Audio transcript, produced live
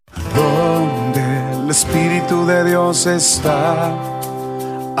Espíritu de Dios está,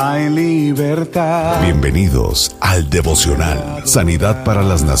 hay libertad. Bienvenidos al devocional Sanidad para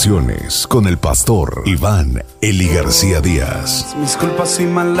las Naciones con el pastor Iván Eli García Díaz. Mis culpas y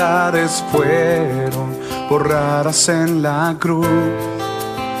maldades fueron borradas en la cruz,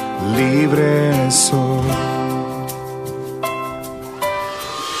 libre soy.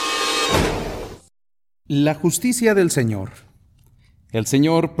 La justicia del Señor. El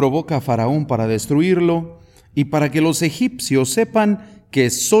Señor provoca a Faraón para destruirlo y para que los egipcios sepan que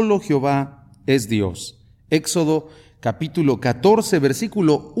solo Jehová es Dios. Éxodo capítulo 14,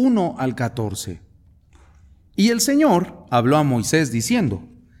 versículo 1 al 14. Y el Señor habló a Moisés diciendo: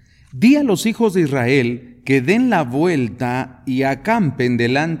 Di a los hijos de Israel que den la vuelta y acampen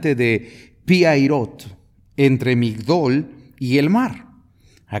delante de Pi-Hahirot, entre Migdol y el mar.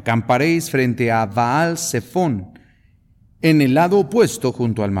 Acamparéis frente a Baal-Zephón, en el lado opuesto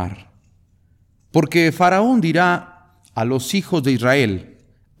junto al mar. Porque Faraón dirá a los hijos de Israel: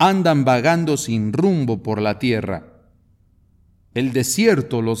 andan vagando sin rumbo por la tierra. El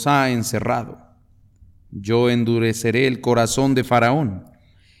desierto los ha encerrado. Yo endureceré el corazón de Faraón,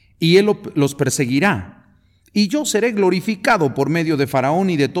 y él los perseguirá, y yo seré glorificado por medio de Faraón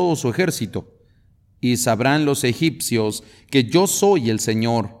y de todo su ejército. Y sabrán los egipcios que yo soy el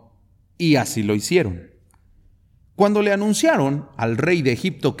Señor. Y así lo hicieron. Cuando le anunciaron al rey de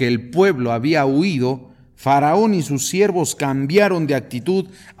Egipto que el pueblo había huido, Faraón y sus siervos cambiaron de actitud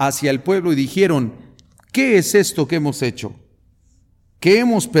hacia el pueblo y dijeron: ¿qué es esto que hemos hecho? ¿Que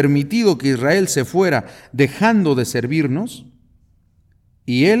hemos permitido que Israel se fuera dejando de servirnos?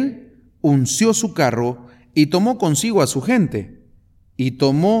 Y él unció su carro y tomó consigo a su gente. Y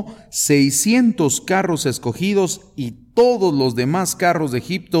tomó 600 carros escogidos y todos los demás carros de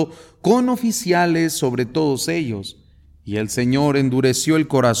Egipto con oficiales sobre todos ellos. Y el Señor endureció el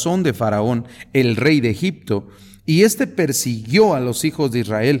corazón de Faraón, el rey de Egipto, y éste persiguió a los hijos de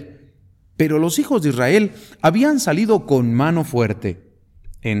Israel. Pero los hijos de Israel habían salido con mano fuerte.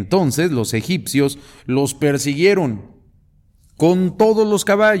 Entonces los egipcios los persiguieron con todos los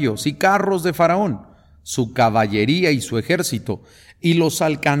caballos y carros de Faraón, su caballería y su ejército, y los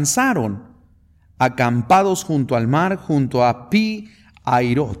alcanzaron acampados junto al mar, junto a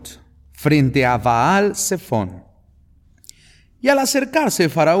Pi-Hahirot, frente a Baal-Zephón. Y al acercarse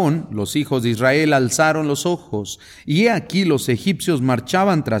Faraón, los hijos de Israel alzaron los ojos, y he aquí los egipcios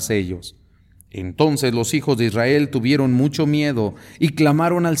marchaban tras ellos. Entonces los hijos de Israel tuvieron mucho miedo y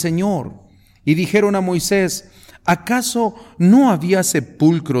clamaron al Señor, y dijeron a Moisés: ¿acaso no había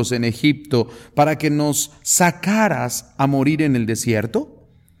sepulcros en Egipto para que nos sacaras a morir en el desierto?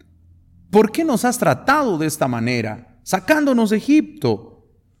 ¿Por qué nos has tratado de esta manera, sacándonos de Egipto?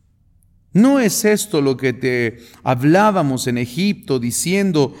 ¿No es esto lo que te hablábamos en Egipto,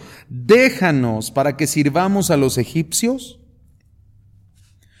 diciendo: déjanos para que sirvamos a los egipcios?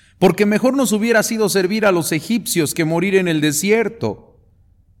 Porque mejor nos hubiera sido servir a los egipcios que morir en el desierto.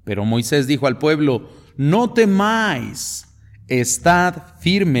 Pero Moisés dijo al pueblo: no temáis, estad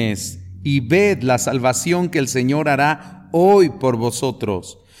firmes y ved la salvación que el Señor hará hoy por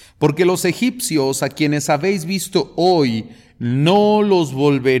vosotros. Porque los egipcios a quienes habéis visto hoy, no los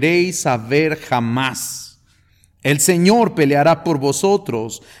volveréis a ver jamás. El Señor peleará por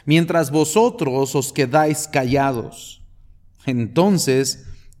vosotros, mientras vosotros os quedáis callados. Entonces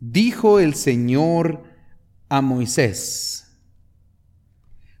dijo el Señor a Moisés: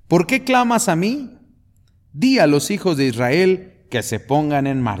 ¿por qué clamas a mí? Di a los hijos de Israel que se pongan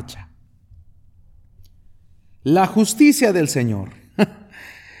en marcha. La justicia del Señor.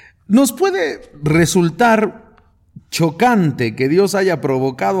 Nos puede resultar chocante que Dios haya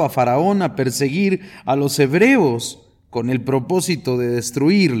provocado a Faraón a perseguir a los hebreos con el propósito de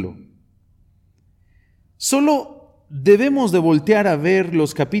destruirlo. Solo debemos de voltear a ver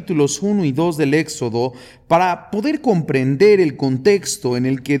los capítulos 1 y 2 del Éxodo para poder comprender el contexto en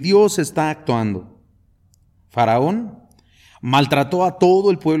el que Dios está actuando. Faraón maltrató a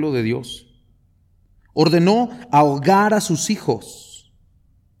todo el pueblo de Dios. Ordenó ahogar a sus hijos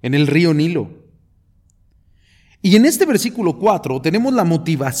en el río Nilo. Y en este versículo 4 tenemos la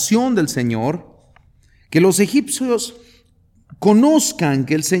motivación del Señor, que los egipcios conozcan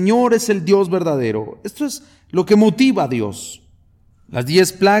que el Señor es el Dios verdadero. Esto es lo que motiva a Dios. Las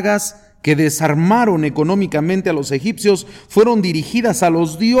 10 plagas que desarmaron económicamente a los egipcios fueron dirigidas a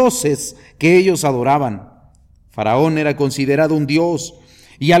los dioses que ellos adoraban. Faraón era considerado un dios,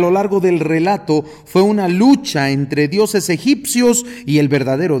 y a lo largo del relato fue una lucha entre dioses egipcios y el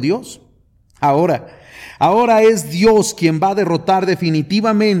verdadero Dios. Ahora es Dios quien va a derrotar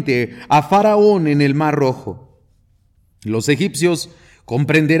definitivamente a Faraón en el Mar Rojo. Los egipcios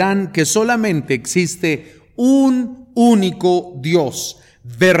comprenderán que solamente existe un único Dios,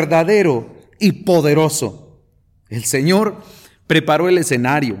 verdadero y poderoso. El Señor preparó el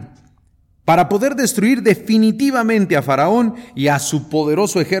escenario para poder destruir definitivamente a Faraón y a su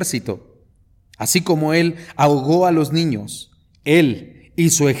poderoso ejército. Así como Él ahogó a los niños, Él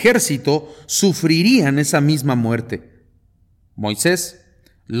y su ejército sufrirían esa misma muerte. Moisés,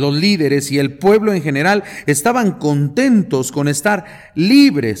 los líderes y el pueblo en general estaban contentos con estar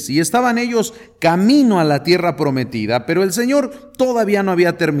libres y estaban ellos camino a la tierra prometida, pero el Señor todavía no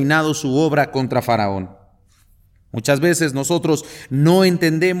había terminado su obra contra Faraón. Muchas veces nosotros no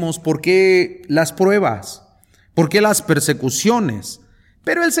entendemos por qué las pruebas, por qué las persecuciones,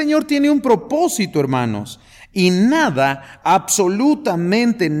 pero el Señor tiene un propósito, hermanos, y nada,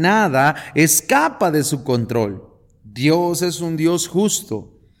 absolutamente nada, escapa de su control. Dios es un Dios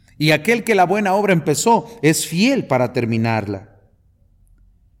justo, y aquel que la buena obra empezó es fiel para terminarla.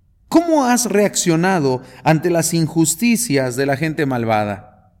 ¿Cómo has reaccionado ante las injusticias de la gente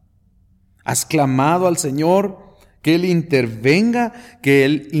malvada? ¿Has clamado al Señor que Él intervenga, que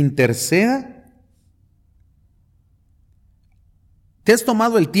Él interceda? ¿Te has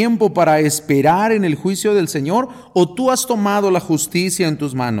tomado el tiempo para esperar en el juicio del Señor o tú has tomado la justicia en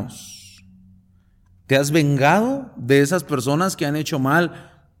tus manos? ¿Te has vengado de esas personas que han hecho mal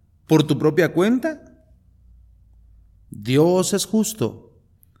por tu propia cuenta? Dios es justo.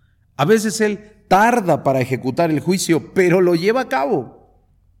 A veces Él tarda para ejecutar el juicio, pero lo lleva a cabo.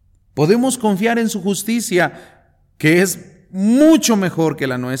 Podemos confiar en su justicia, que es mucho mejor que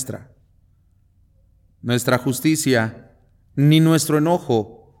la nuestra. Nuestra justicia ni nuestro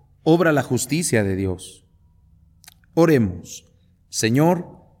enojo obra la justicia de Dios. Oremos.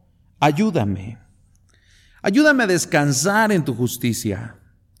 Señor, ayúdame. Ayúdame a descansar en tu justicia.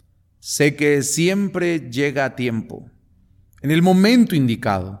 Sé que siempre llega a tiempo, en el momento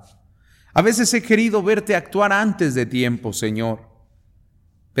indicado. A veces he querido verte actuar antes de tiempo, Señor,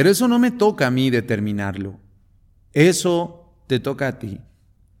 pero eso no me toca a mí determinarlo. Eso te toca a ti.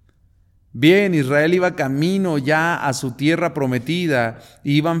 Bien, Israel iba camino ya a su tierra prometida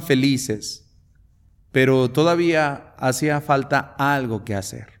y iban felices, pero todavía hacía falta algo que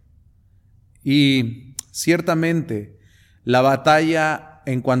hacer. Y ciertamente la batalla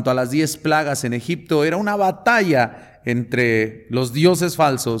en cuanto a las 10 plagas en Egipto era una batalla entre los dioses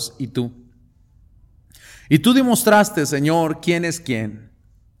falsos y tú. Y tú demostraste, Señor, quién es quién.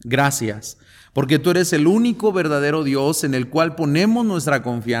 Gracias, porque tú eres el único verdadero Dios en el cual ponemos nuestra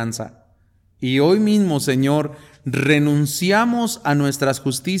confianza. Y hoy mismo, Señor, renunciamos a nuestras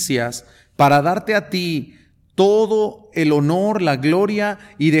justicias para darte a ti todo el honor, la gloria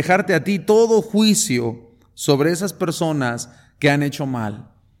y dejarte a ti todo juicio sobre esas personas que han hecho mal.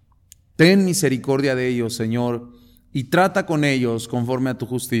 Ten misericordia de ellos, Señor, y trata con ellos conforme a tu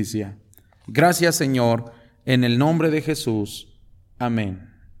justicia. Gracias, Señor, en el nombre de Jesús. Amén.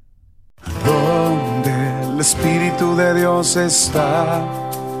 Donde el Espíritu de Dios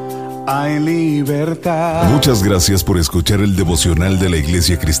está, hay libertad. Muchas gracias por escuchar el devocional de la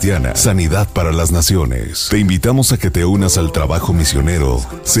Iglesia Cristiana Sanidad para las Naciones. Te invitamos a que te unas al trabajo misionero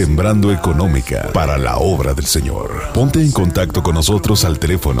Sembrando Económica para la obra del Señor. Ponte en contacto con nosotros al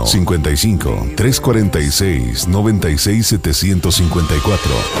teléfono 55 346 96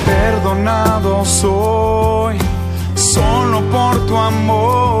 754. Perdonado soy, solo por tu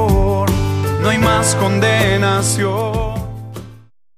amor, no hay más condenación.